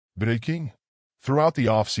Breaking. Throughout the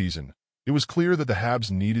offseason, it was clear that the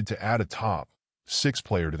Habs needed to add a top six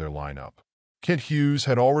player to their lineup. Kent Hughes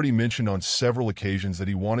had already mentioned on several occasions that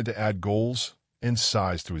he wanted to add goals and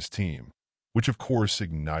size to his team, which of course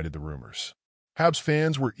ignited the rumors. Habs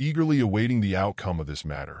fans were eagerly awaiting the outcome of this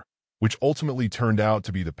matter, which ultimately turned out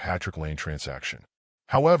to be the Patrick Lane transaction.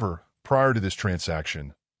 However, prior to this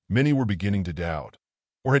transaction, many were beginning to doubt,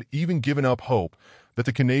 or had even given up hope, that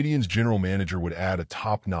the Canadiens' general manager would add a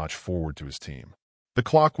top-notch forward to his team. The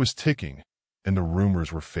clock was ticking, and the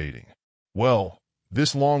rumors were fading. Well,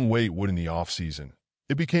 this long wait would in the offseason.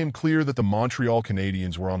 It became clear that the Montreal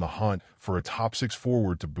Canadiens were on the hunt for a top-six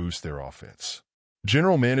forward to boost their offense.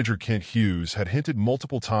 General manager Kent Hughes had hinted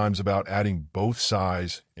multiple times about adding both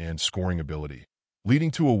size and scoring ability,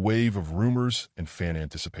 leading to a wave of rumors and fan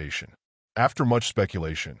anticipation. After much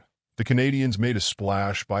speculation, the Canadiens made a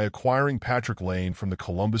splash by acquiring Patrick Lane from the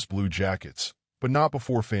Columbus Blue Jackets, but not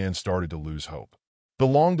before fans started to lose hope. The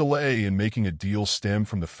long delay in making a deal stemmed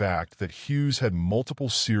from the fact that Hughes had multiple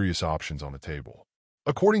serious options on the table.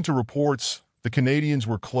 According to reports, the Canadiens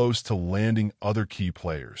were close to landing other key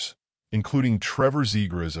players, including Trevor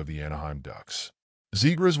Zegras of the Anaheim Ducks.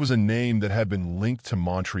 Zegras was a name that had been linked to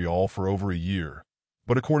Montreal for over a year,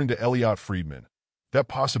 but according to Elliotte Friedman, that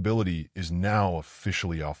possibility is now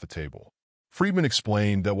officially off the table. Friedman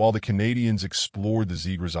explained that while the Canadiens explored the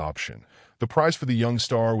Zegras option, the price for the young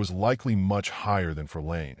star was likely much higher than for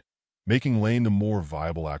Lane, making Lane the more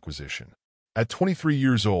viable acquisition. At 23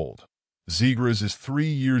 years old, Zegras is 3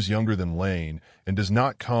 years younger than Lane and does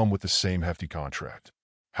not come with the same hefty contract.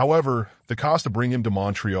 However, the cost to bring him to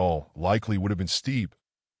Montreal likely would have been steep,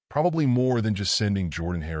 probably more than just sending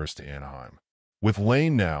Jordan Harris to Anaheim. With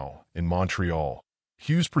Lane now in Montreal,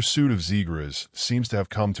 Hughes' pursuit of Zegras seems to have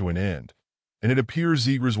come to an end, and it appears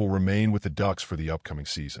Zegras will remain with the Ducks for the upcoming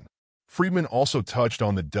season. Friedman also touched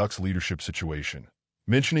on the Ducks' leadership situation,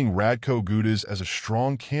 mentioning Radko Gudas as a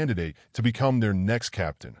strong candidate to become their next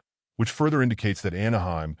captain, which further indicates that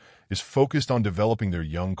Anaheim is focused on developing their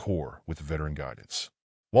young core with veteran guidance.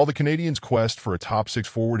 While the Canadiens' quest for a top-six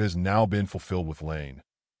forward has now been fulfilled with Lane,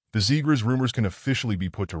 the Zegras rumors can officially be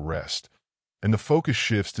put to rest, and the focus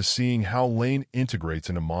shifts to seeing how Lane integrates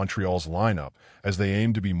into Montreal's lineup as they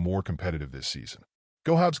aim to be more competitive this season.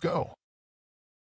 Go Habs, go!